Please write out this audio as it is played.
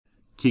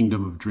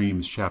Kingdom of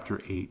Dreams, Chapter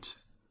 8.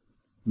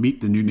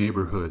 Meet the New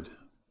Neighborhood.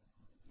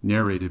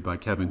 Narrated by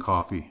Kevin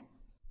Coffey.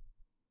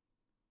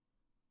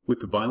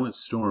 With the violent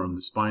storm,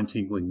 the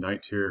spine-tingling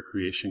night terror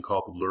creation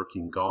called the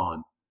Lurking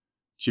gone,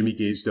 Jimmy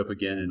gazed up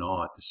again in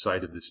awe at the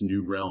sight of this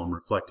new realm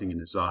reflecting in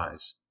his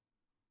eyes.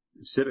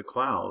 Instead of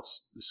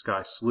clouds, the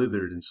sky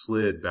slithered and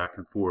slid back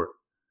and forth,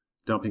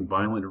 dumping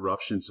violent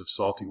eruptions of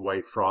salty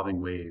white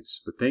frothing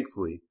waves, but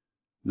thankfully,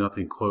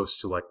 nothing close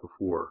to like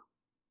before.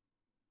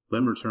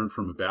 Lem returned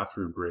from a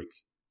bathroom break,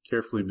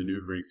 carefully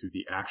maneuvering through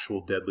the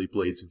actual deadly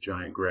blades of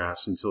giant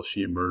grass until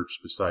she emerged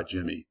beside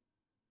Jimmy.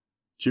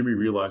 Jimmy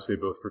realized they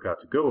both forgot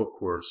to go, of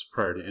course,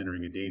 prior to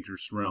entering a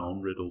dangerous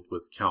realm riddled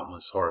with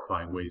countless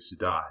horrifying ways to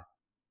die.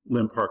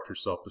 Lem parked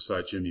herself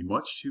beside Jimmy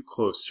much too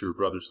close to her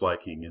brother's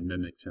liking and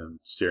mimicked him,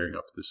 staring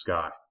up at the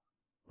sky.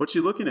 "What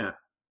you looking at?"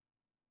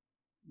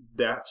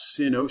 "That's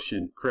an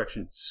ocean.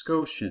 Correction,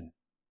 Scotian.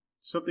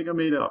 Something I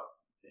made up.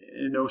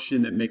 An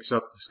ocean that makes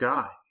up the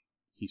sky,"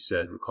 he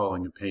said,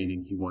 recalling a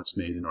painting he once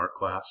made in art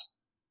class.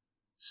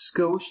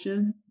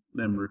 "Scotian?"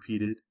 Lem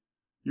repeated.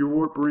 "Your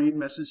warped brain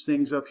messes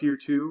things up here,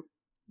 too?"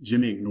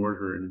 Jimmy ignored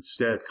her and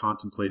instead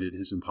contemplated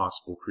his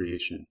impossible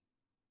creation.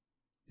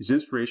 His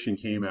inspiration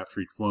came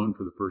after he'd flown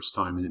for the first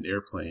time in an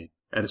airplane.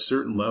 At a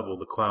certain level,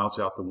 the clouds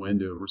out the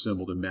window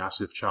resembled a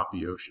massive,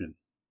 choppy ocean.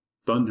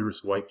 Thunderous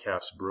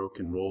whitecaps broke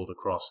and rolled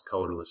across the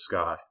colorless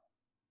sky.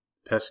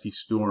 The pesky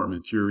storm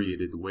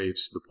infuriated the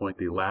waves to the point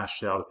they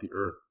lashed out at the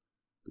earth,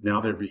 but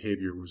now their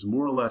behavior was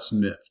more or less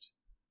miffed,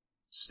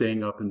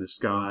 staying up in the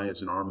sky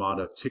as an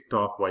armada of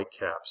ticked-off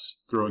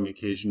whitecaps, throwing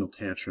occasional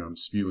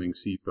tantrums, spewing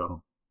sea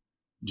foam.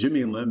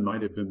 Jimmy and Lem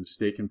might have been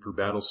mistaken for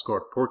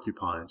battle-scarred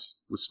porcupines,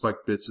 with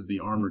spiked bits of the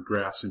armored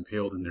grass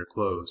impaled in their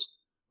clothes,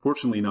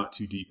 fortunately not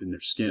too deep in their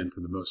skin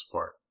for the most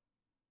part.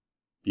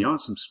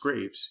 Beyond some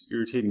scrapes,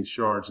 irritating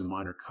shards and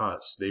minor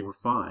cuts, they were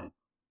fine.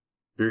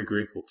 Very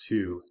grateful,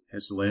 too,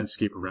 as the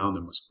landscape around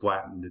them was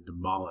flattened and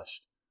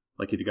demolished,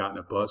 like he'd gotten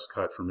a buzz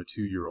cut from a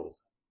 2-year-old.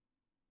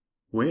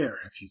 "Where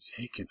have you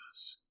taken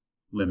us?"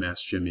 Lem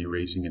asked Jimmy,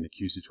 raising an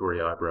accusatory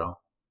eyebrow.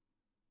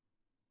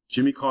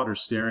 Jimmy caught her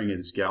staring at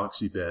his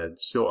galaxy bed,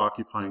 still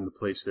occupying the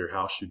place their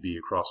house should be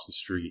across the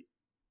street.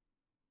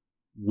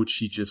 Would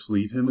she just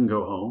leave him and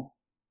go home?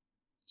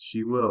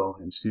 She will,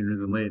 and sooner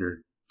than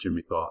later,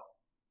 Jimmy thought.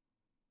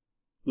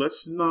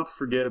 "Let's not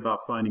forget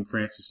about finding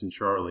Francis and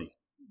Charlie,"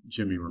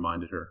 Jimmy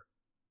reminded her.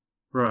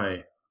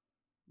 "Right,"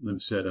 Lem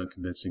said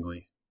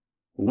unconvincingly.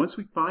 "But once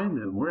we find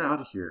them, we're out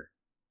of here."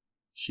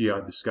 She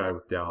eyed the sky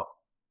with doubt.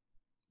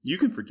 "You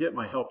can forget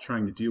my help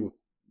trying to deal with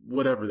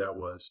whatever that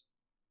was."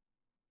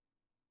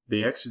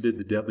 They exited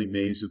the deadly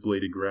maze of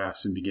bladed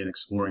grass and began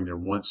exploring their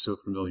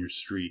once-so-familiar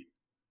street.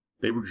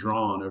 They were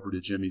drawn over to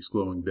Jimmy's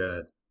glowing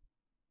bed.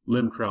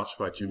 Lem crouched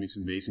by Jimmy's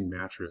amazing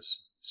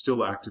mattress,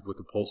 still active with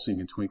the pulsing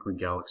and twinkling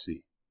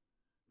galaxy.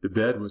 The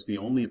bed was the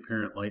only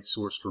apparent light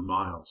source for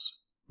miles,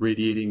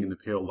 radiating in the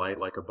pale light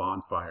like a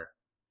bonfire.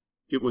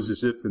 It was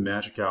as if the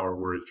magic hour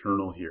were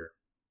eternal here.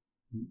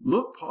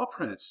 "Look, paw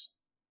prints!"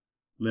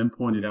 Lem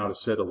pointed out a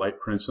set of light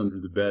prints under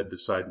the bed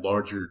beside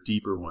larger,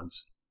 deeper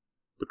ones.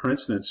 The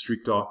prints then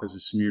streaked off as a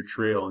smeared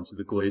trail into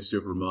the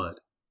glazed-over mud.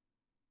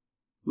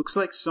 "Looks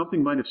like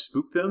something might have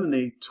spooked them and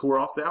they tore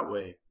off that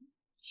way,"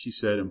 she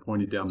said and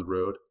pointed down the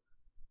road.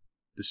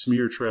 The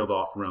smear trailed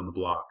off around the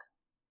block.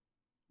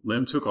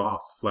 Lem took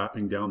off,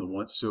 flapping down the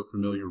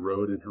once-so-familiar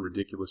road in her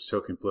ridiculous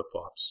token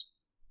flip-flops.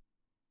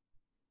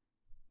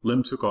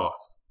 Lem took off,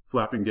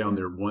 flapping down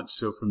their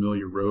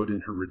once-so-familiar road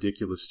in her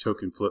ridiculous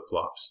token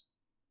flip-flops.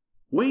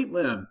 "Wait,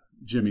 Lem!"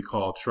 Jimmy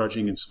called,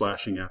 trudging and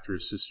splashing after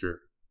his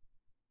sister.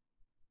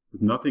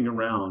 With nothing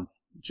around,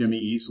 Jimmy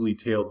easily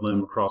tailed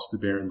Lem across the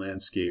barren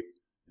landscape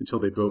until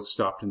they both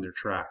stopped in their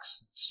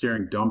tracks,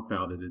 staring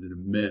dumbfounded at an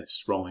immense,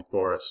 sprawling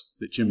forest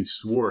that Jimmy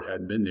swore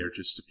hadn't been there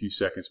just a few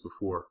seconds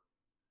before.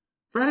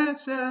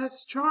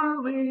 "Francis!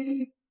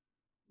 Charlie!"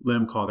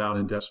 Lem called out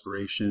in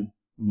desperation,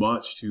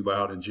 much too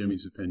loud in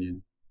Jimmy's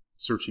opinion,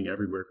 searching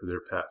everywhere for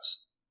their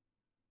pets.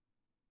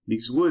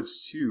 These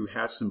woods, too,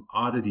 had some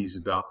oddities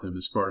about them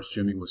as far as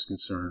Jimmy was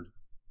concerned.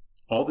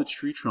 All the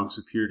tree trunks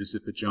appeared as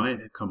if a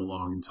giant had come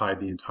along and tied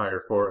the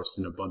entire forest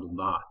in a bundled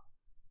knot.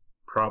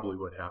 Probably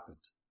what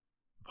happened.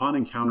 Upon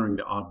encountering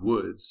the odd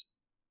woods,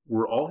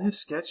 were all his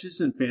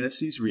sketches and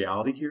fantasies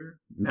reality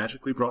here,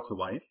 magically brought to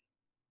life?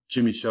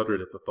 Jimmy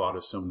shuddered at the thought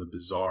of some of the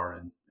bizarre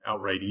and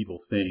outright evil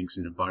things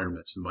and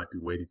environments that might be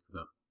waiting for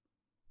them.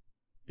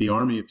 The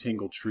army of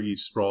tangled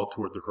trees sprawled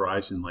toward the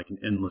horizon like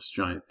an endless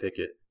giant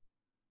thicket.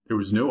 There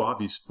was no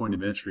obvious point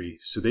of entry,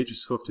 so they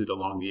just hoofed it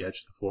along the edge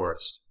of the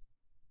forest.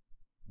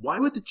 "Why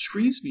would the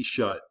trees be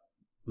shut?"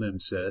 Lem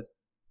said.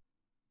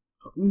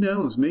 "Who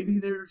knows? Maybe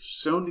they're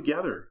sewn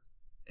together.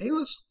 Hey,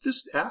 let's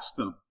just ask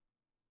them."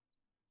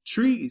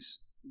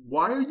 "Trees,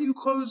 why are you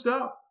closed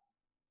up?"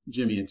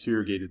 Jimmy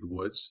interrogated the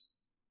woods.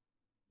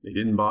 They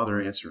didn't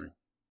bother answering.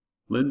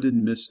 Lem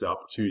didn't miss the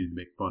opportunity to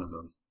make fun of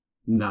them.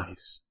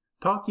 Nice.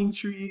 Talking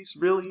trees,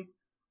 really?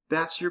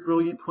 That's your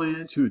brilliant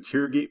plan, to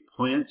interrogate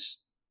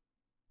plants?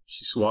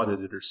 She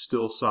swatted at her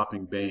still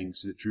sopping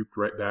bangs that drooped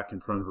right back in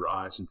front of her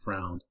eyes and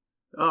frowned,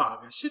 Ugh,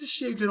 I should have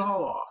shaved it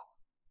all off.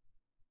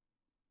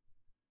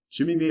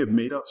 Jimmy may have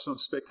made up some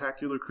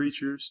spectacular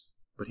creatures,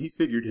 but he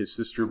figured his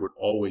sister would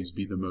always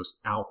be the most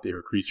out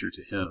there creature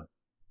to him.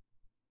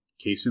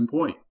 Case in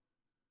point,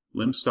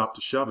 Lem stopped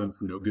to shove him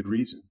for no good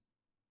reason.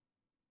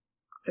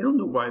 I don't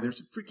know why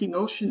there's a freaking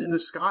ocean in the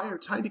sky or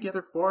tied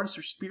together forests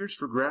or spears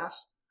for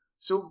grass.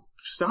 So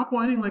stop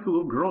whining like a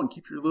little girl and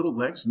keep your little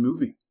legs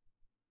moving.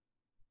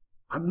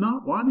 I'm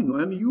not whining,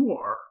 Lem. You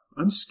are.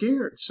 I'm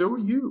scared. So are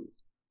you.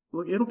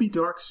 Look, it'll be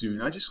dark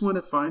soon. I just want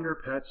to find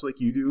our pets like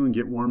you do and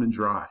get warm and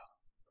dry.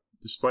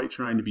 Despite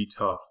trying to be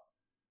tough,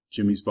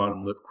 Jimmy's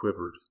bottom lip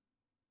quivered.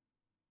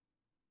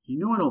 You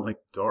know I don't like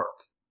the dark.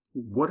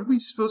 What are we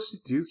supposed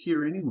to do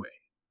here anyway?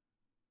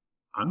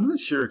 I'm not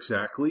sure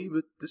exactly,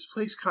 but this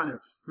place kind of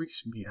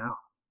freaks me out,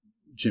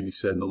 Jimmy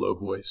said in a low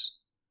voice.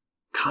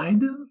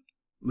 Kind of?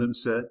 Lem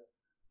said.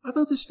 I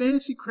thought this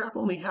fantasy crap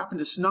only happened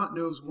to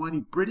snot-nosed, whiny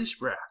British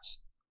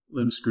brats.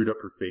 Lem screwed up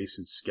her face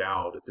and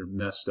scowled at their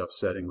messed up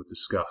setting with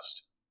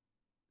disgust.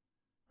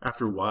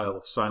 After a while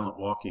of silent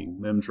walking,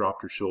 Lem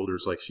dropped her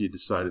shoulders like she had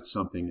decided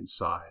something and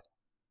sighed.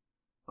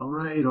 All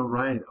right,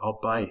 I'll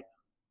bite.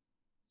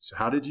 So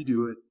how did you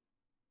do it?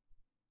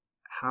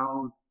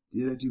 How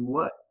did I do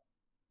what?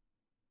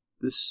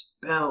 The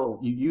spell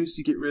you used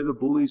to get rid of the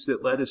bullies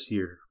that led us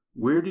here.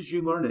 Where did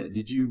you learn it?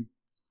 Did you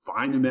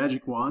find a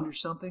magic wand or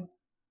something?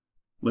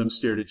 Lem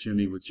stared at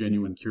Jimmy with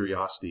genuine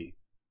curiosity.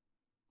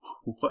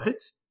 What?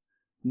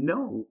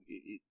 No,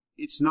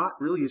 it's not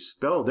really a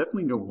spell.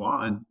 Definitely no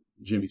wand,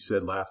 Jimmy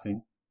said,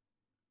 laughing.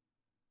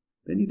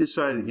 Then he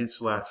decided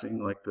against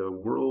laughing, like the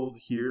world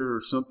here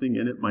or something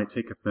in it might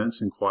take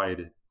offense, and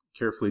quieted,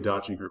 carefully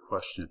dodging her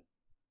question.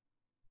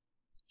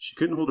 She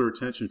couldn't hold her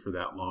attention for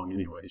that long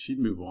anyway. She'd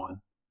move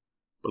on.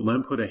 But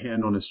Lem put a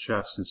hand on his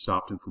chest and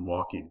stopped him from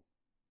walking.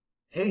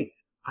 Hey,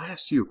 I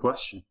asked you a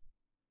question.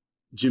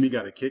 Jimmy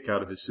got a kick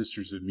out of his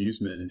sister's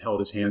amusement and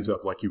held his hands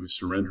up like he was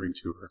surrendering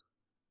to her.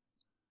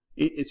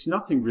 It's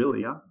nothing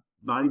really. I'm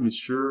not even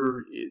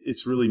sure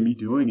it's really me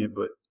doing it,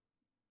 but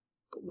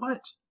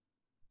what?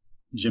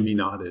 Jimmy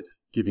nodded,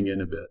 giving in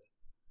a bit.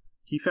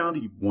 He found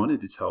he wanted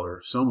to tell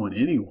her,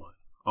 anyone,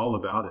 all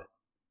about it.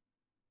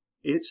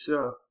 It's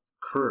a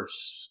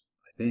curse,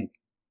 I think.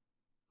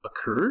 A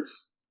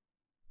curse?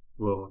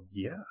 Well,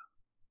 yeah.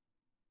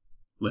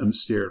 Lem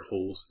stared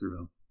holes through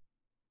him.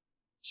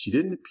 She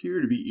didn't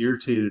appear to be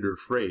irritated or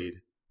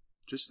afraid,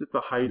 just at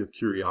the height of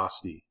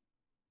curiosity.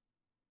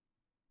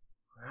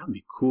 That'd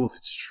be cool if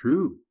it's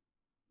true.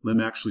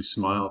 Lem actually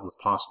smiled with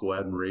possible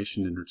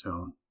admiration in her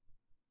tone.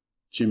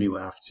 Jimmy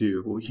laughed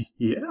too. Well,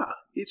 yeah,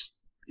 it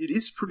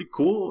is pretty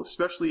cool,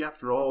 especially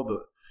after all the...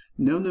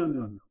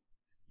 No.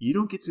 You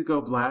don't get to go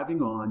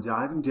blabbing on,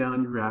 diving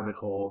down your rabbit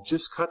hole.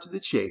 Just cut to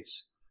the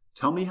chase.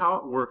 Tell me how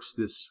it works,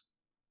 this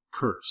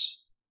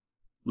curse,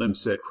 Lem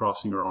said,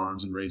 crossing her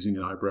arms and raising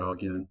an eyebrow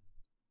again.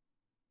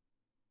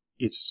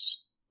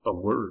 It's a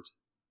word.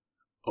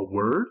 A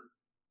word?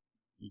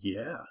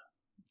 Yeah.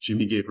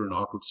 Jimmy gave her an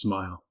awkward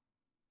smile.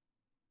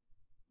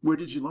 Where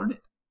did you learn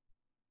it?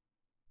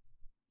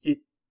 It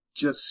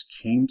just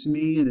came to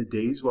me in a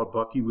daze while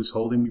Bucky was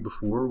holding me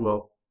before.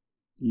 Well,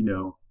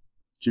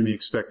 Jimmy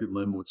expected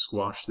Lem would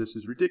squash this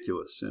as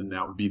ridiculous, and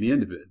that would be the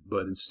end of it.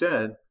 But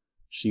instead,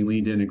 she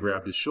leaned in and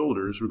grabbed his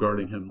shoulders,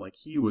 regarding him like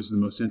he was the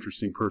most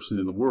interesting person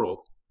in the world.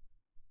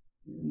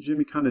 And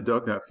Jimmy kind of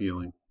dug that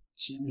feeling.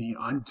 Jimmy,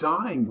 I'm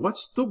dying.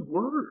 What's the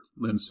word?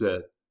 Lem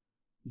said.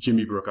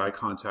 Jimmy broke eye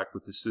contact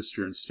with his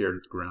sister and stared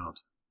at the ground.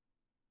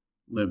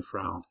 Lem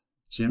frowned.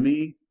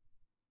 Jimmy,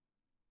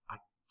 I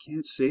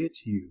can't say it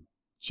to you,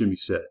 Jimmy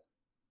said.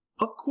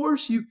 Of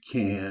course you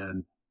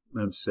can,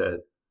 Lem said.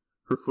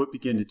 Her foot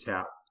began to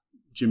tap.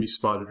 Jimmy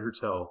spotted her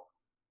toe,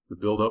 the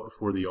build-up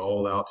before the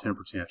all-out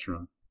temper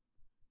tantrum.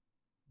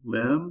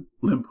 Lem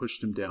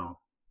pushed him down.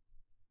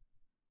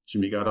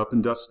 Jimmy got up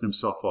and dusted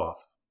himself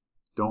off.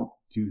 Don't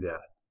do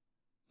that.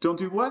 Don't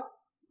do what?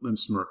 Lem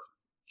smirked.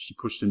 She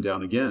pushed him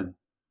down again,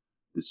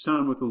 this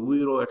time with a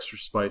little extra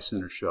spice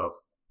in her shove.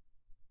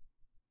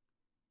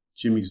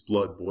 Jimmy's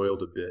blood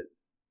boiled a bit.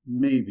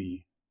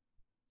 Maybe,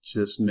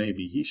 just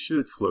maybe, he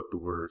should flip the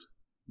word.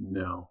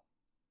 No,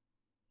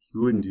 he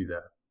wouldn't do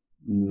that.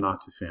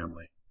 Not to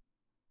family.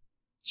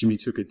 Jimmy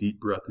took a deep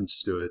breath and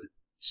stood.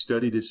 He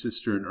studied his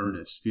sister in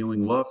earnest,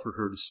 feeling love for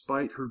her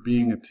despite her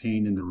being a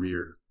pain in the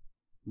rear.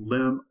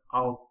 Lem,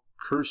 I'll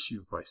curse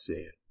you if I say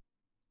it.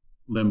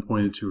 Lem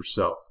pointed to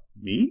herself.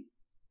 Me?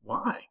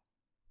 Why?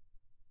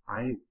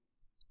 I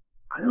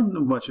don't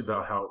know much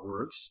about how it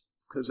works,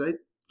 because I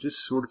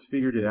just sort of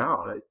figured it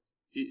out.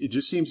 It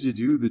just seems to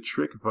do the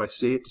trick if I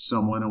say it to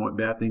someone I want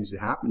bad things to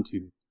happen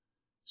to.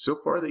 So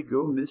far they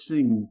go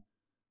missing.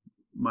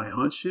 My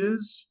hunch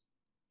is,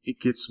 it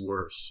gets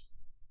worse.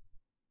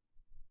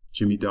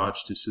 Jimmy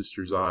dodged his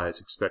sister's eyes,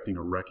 expecting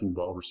a wrecking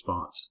ball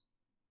response.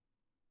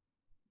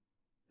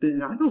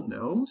 Then I don't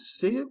know.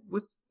 Say it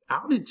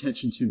without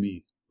intention to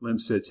me, Lem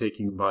said,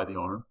 taking him by the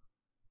arm.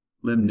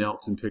 Lem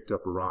knelt and picked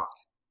up a rock.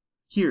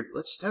 Here,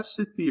 let's test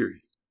the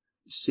theory.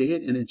 Say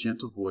it in a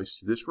gentle voice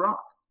to this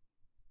rock.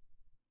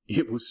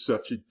 It was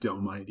such a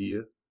dumb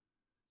idea.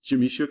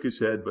 Jimmy shook his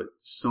head, but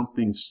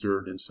something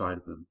stirred inside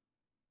of him.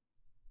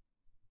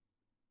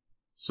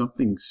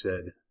 Something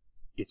said,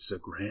 "It's a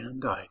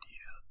grand idea."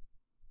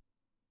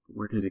 But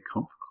where did it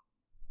come from?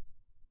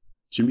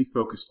 Jimmy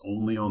focused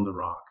only on the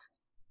rock.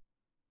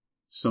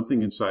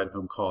 Something inside of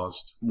him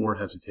caused more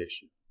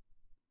hesitation.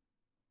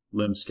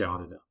 Lem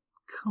scouted him.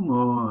 "Come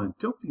on,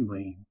 don't be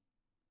lame."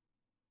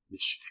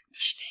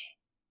 "Mishneh,"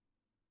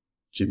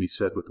 Jimmy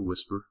said with a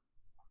whisper.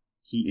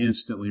 He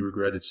instantly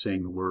regretted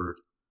saying the word,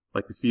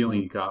 like the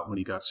feeling he got when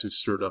he got so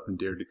stirred up and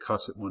dared to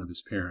cuss at one of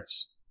his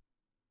parents.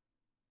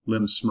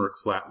 Lem's smirk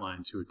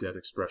flatlined to a dead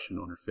expression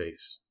on her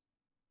face.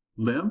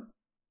 "Lem?"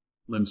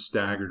 Lem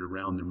staggered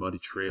around their muddy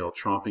trail,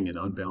 tromping in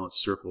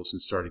unbalanced circles,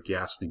 and started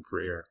gasping for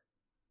air.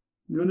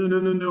 "No, no, no,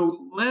 no,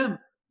 no, Lem!"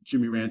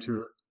 Jimmy ran to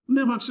her.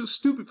 "Lem, I'm so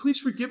stupid. Please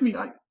forgive me.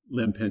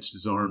 Lem pinched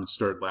his arm and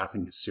started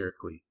laughing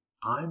hysterically.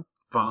 "I'm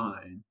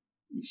fine.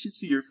 You should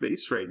see your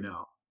face right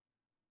now."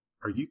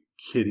 "Are you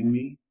kidding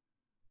me?"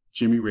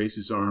 Jimmy raised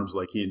his arms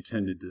like he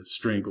intended to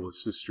strangle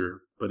his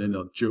sister, but in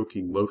a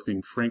joking,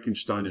 loafing,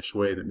 Frankensteinish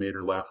way that made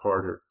her laugh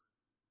harder.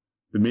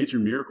 The major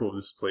miracle of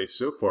this place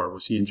so far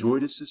was he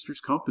enjoyed his sister's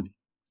company.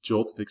 A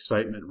jolt of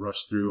excitement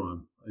rushed through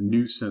him, a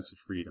new sense of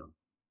freedom.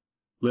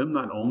 Lem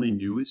not only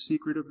knew his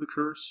secret of the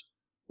curse,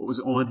 but was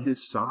on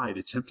his side,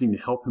 attempting to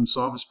help him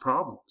solve his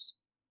problems.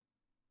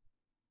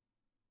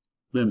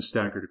 Lem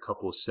staggered a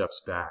couple of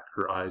steps back,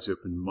 her eyes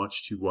opened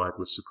much too wide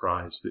with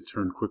surprise that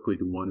turned quickly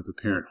to one of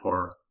apparent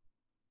horror.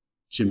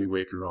 Jimmy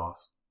waved her off.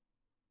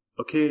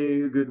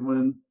 "Okay, good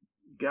one.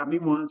 Got me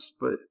once,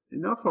 but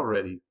enough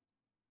already."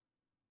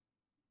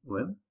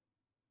 "Lem?"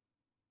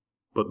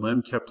 But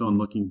Lem kept on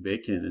looking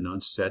vacant and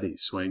unsteady,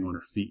 swaying on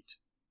her feet.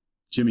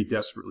 Jimmy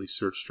desperately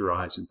searched her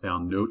eyes and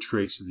found no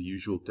trace of the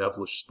usual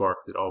devilish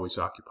spark that always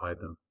occupied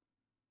them.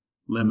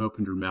 Lem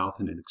opened her mouth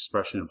in an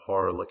expression of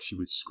horror like she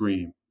would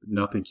scream, but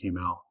nothing came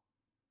out.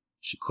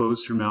 She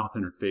closed her mouth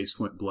and her face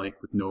went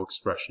blank with no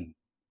expression.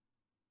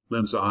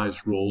 Lem's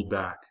eyes rolled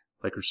back,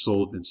 like her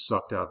soul had been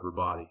sucked out of her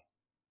body.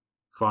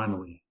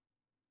 Finally,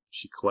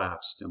 she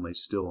collapsed and lay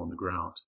still on the ground.